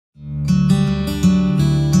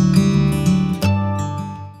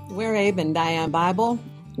Abe and Diane Bible.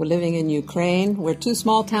 We're living in Ukraine. We're two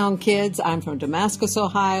small town kids. I'm from Damascus,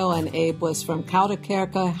 Ohio, and Abe was from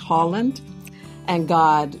Koudekerke, Holland. And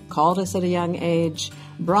God called us at a young age,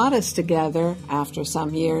 brought us together after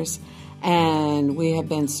some years, and we have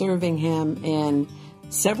been serving Him in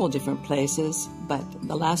several different places, but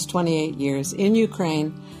the last 28 years in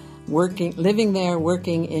Ukraine, living there,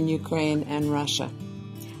 working in Ukraine and Russia.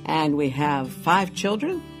 And we have 5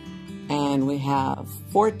 children, and we have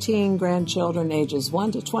 14 grandchildren, ages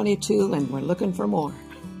 1 to 22, and we're looking for more.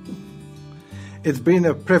 It's been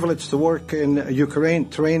a privilege to work in Ukraine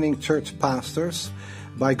training church pastors.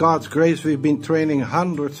 By God's grace, we've been training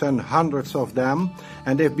hundreds and hundreds of them,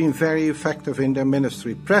 and they've been very effective in their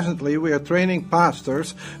ministry. Presently, we are training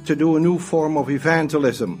pastors to do a new form of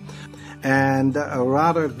evangelism. And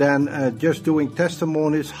rather than just doing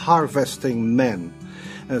testimonies, harvesting men.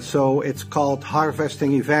 So it's called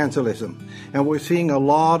harvesting evangelism. And we're seeing a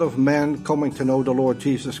lot of men coming to know the Lord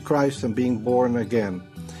Jesus Christ and being born again.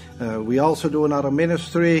 We also do another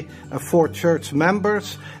ministry for church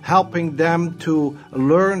members, helping them to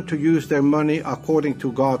learn to use their money according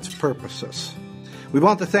to God's purposes. We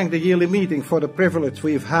want to thank the yearly meeting for the privilege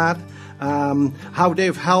we've had, how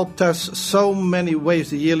they've helped us so many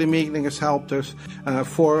ways. The yearly meeting has helped us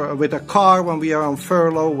with a car when we are on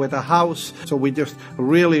furlough, with a house. So we just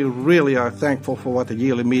really, really are thankful for what the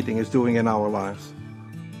yearly meeting is doing in our lives.